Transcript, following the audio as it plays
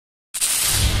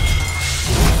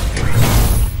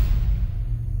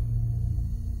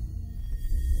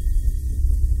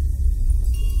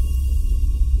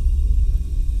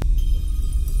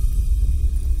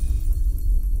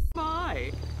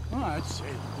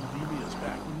leave us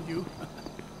back, wouldn't you?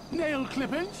 Nail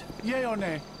clippings, yay or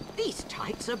nay? These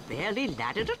tights are barely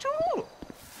laddered at all.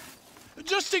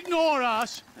 Just ignore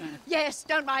us. Yes,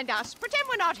 don't mind us. Pretend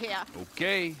we're not here.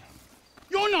 Okay.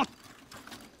 You're not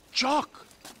Jock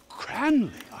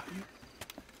Cranley, are you?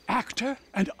 Actor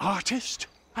and artist?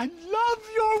 I love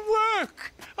your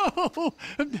work. Oh,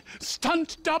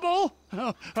 stunt double.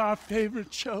 Oh, our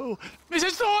favorite show.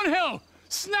 Mrs. Thornhill,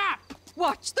 snap.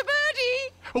 Watch the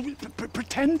birdie. Oh,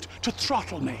 pretend to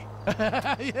throttle me.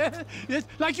 Yes, yes,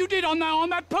 like you did on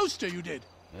that poster you did.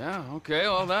 Yeah, okay,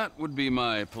 well, that would be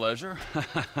my pleasure.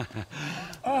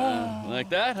 Like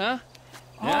that, huh?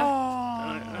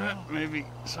 Yeah? Maybe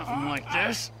something like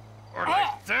this? Or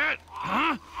like that?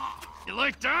 Huh? You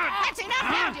like that? That's enough,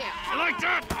 haven't you? You like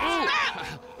that?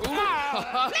 Ooh!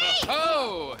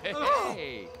 Oh,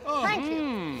 hey! Thank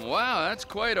you. Wow, that's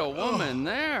quite a woman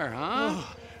there, huh?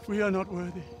 We are not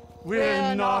worthy.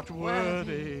 We're not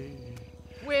worthy.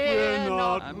 We're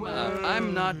not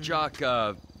I'm not Jock,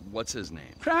 what's his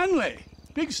name? Cranley,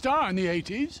 big star in the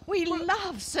 80s. We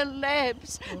love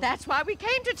celebs. That's why we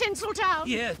came to Tinseltown.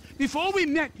 Yes. Before we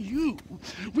met you,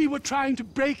 we were trying to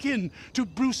break in to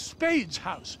Bruce Spade's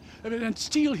house and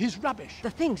steal his rubbish.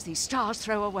 The things these stars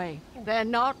throw away, they're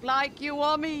not like you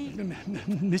or me.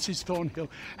 Mrs. Thornhill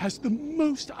has the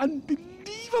most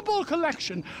unbelievable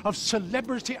collection of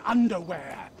celebrity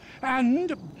underwear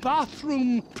and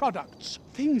bathroom products.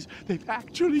 Things they've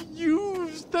actually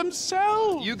used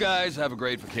themselves. You guys have a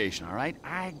great vacation, all right?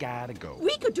 I gotta go.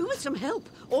 We could do with some help.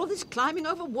 All this climbing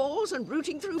over walls and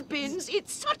rooting through bins,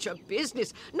 it's such a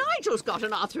business. Nigel's got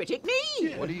an arthritic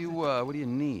knee. What do you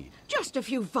need? Just a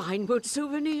few Vinewood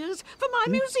souvenirs for my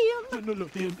museum.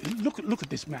 Look at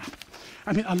this map.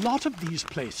 I mean, a lot of these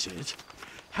places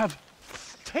have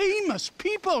famous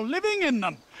people living in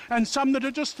them, and some that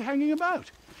are just hanging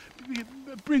about.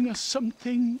 Bring us some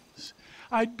things.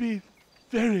 I'd be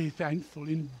very thankful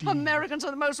indeed. Americans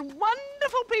are the most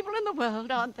wonderful people in the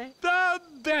world, aren't they? The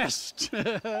best.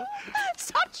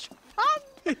 Such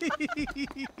fun.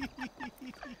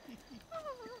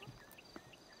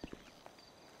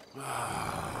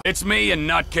 It's me, you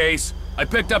nutcase. I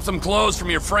picked up some clothes from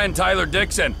your friend Tyler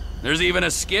Dixon. There's even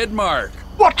a skid mark.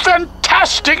 What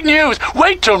fantastic news!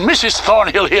 Wait till Mrs.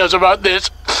 Thornhill hears about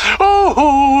this.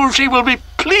 Oh, she will be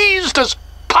pleased as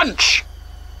punch.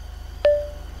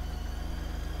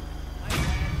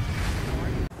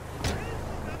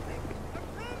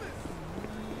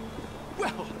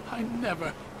 Well, I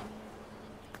never...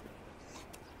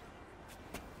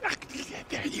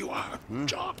 There you are,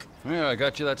 Jock. Yeah, I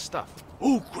got you that stuff.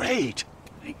 Oh, great.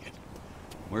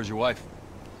 Where's your wife?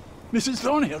 Mrs.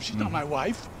 Thornhill, she's not my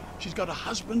wife. She's got a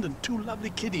husband and two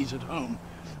lovely kiddies at home.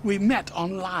 We met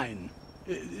online.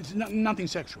 It's nothing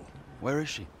sexual. Where is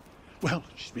she? Well,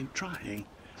 she's been trying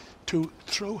to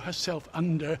throw herself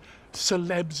under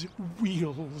celebs'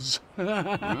 wheels.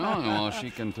 Well, she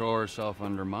can throw herself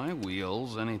under my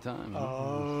wheels anytime.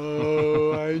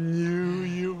 Oh, I knew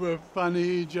you were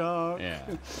funny, Jock. Yeah.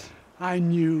 I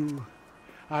knew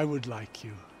I would like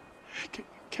you.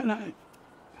 Can I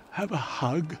have a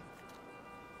hug?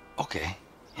 Okay.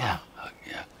 Yeah.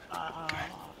 Yeah.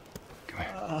 Come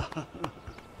here.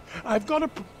 I've got a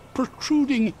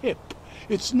protruding hip.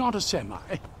 It's not a semi.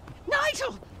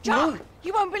 Nigel! Jock!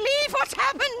 You won't believe what's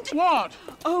happened! What?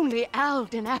 Only Al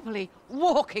de Napoli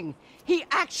walking. He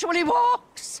actually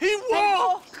walks! He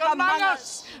walks among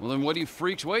us! Well, then what are you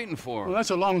freaks waiting for? Well,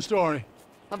 that's a long story.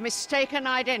 Of mistaken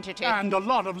identity. And a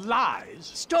lot of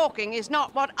lies. Stalking is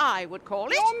not what I would call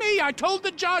it. Nor me. I told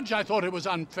the judge I thought it was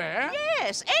unfair.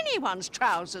 Yes, anyone's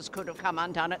trousers could have come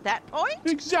undone at that point.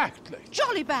 Exactly.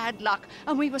 Jolly bad luck,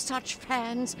 and we were such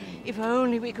fans. If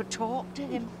only we could talk to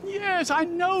him. Yes, I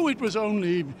know it was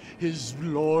only his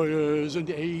lawyers and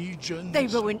agents. They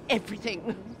ruin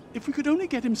everything. If we could only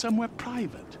get him somewhere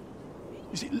private.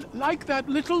 You see, like that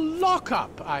little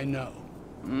lockup I know.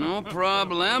 No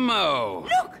problemo.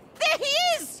 Look, there he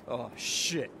is! Oh,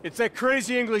 shit. It's that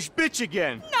crazy English bitch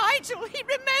again. Nigel, he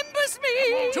remembers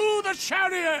me! To the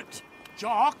chariot!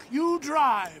 Jock, you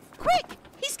drive. Quick,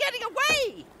 he's getting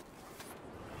away!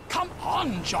 Come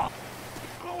on, Jock.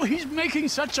 Oh, he's making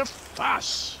such a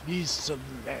fuss, these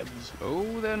celebs.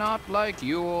 Oh, they're not like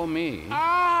you or me.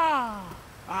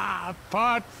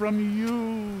 Apart from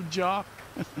you, Jock.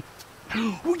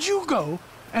 Would you go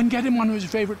and get him one of his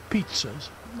favorite pizzas?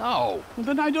 No. Well,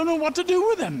 then I don't know what to do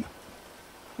with him.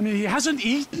 I mean, he hasn't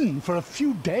eaten for a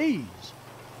few days.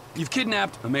 You've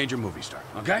kidnapped a major movie star,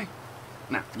 okay?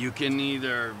 Now, you can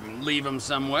either leave him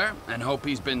somewhere and hope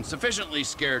he's been sufficiently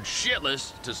scared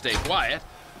shitless to stay quiet,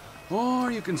 or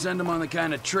you can send him on the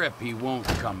kind of trip he won't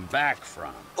come back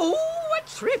from. Ooh,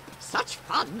 trip. Such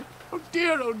fun. Oh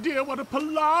dear, what a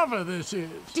palaver this is.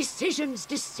 Decisions,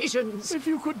 decisions. If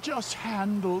you could just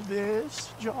handle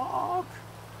this, Jock.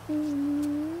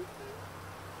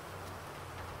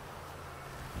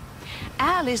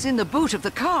 Al is in the boot of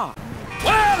the car.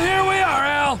 Well, here we are,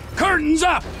 Al. Curtains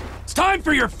up. It's time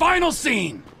for your final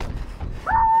scene.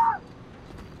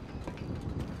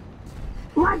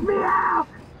 Let me out!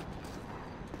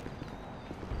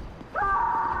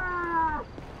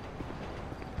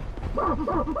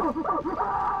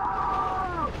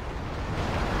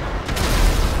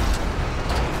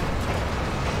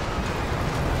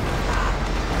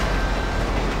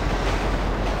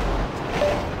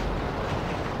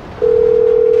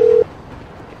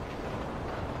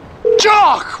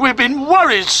 Jock, we've been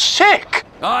worried sick.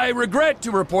 I regret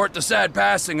to report the sad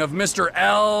passing of Mr.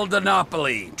 L. de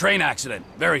Napoli. Train accident.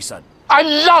 Very sudden. I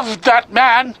loved that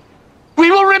man.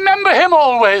 We will remember him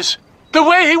always. The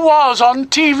way he was on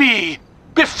TV.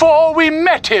 Before we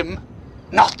met him.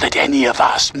 Not that any of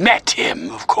us met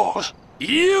him, of course.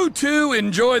 You two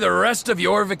enjoy the rest of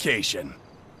your vacation.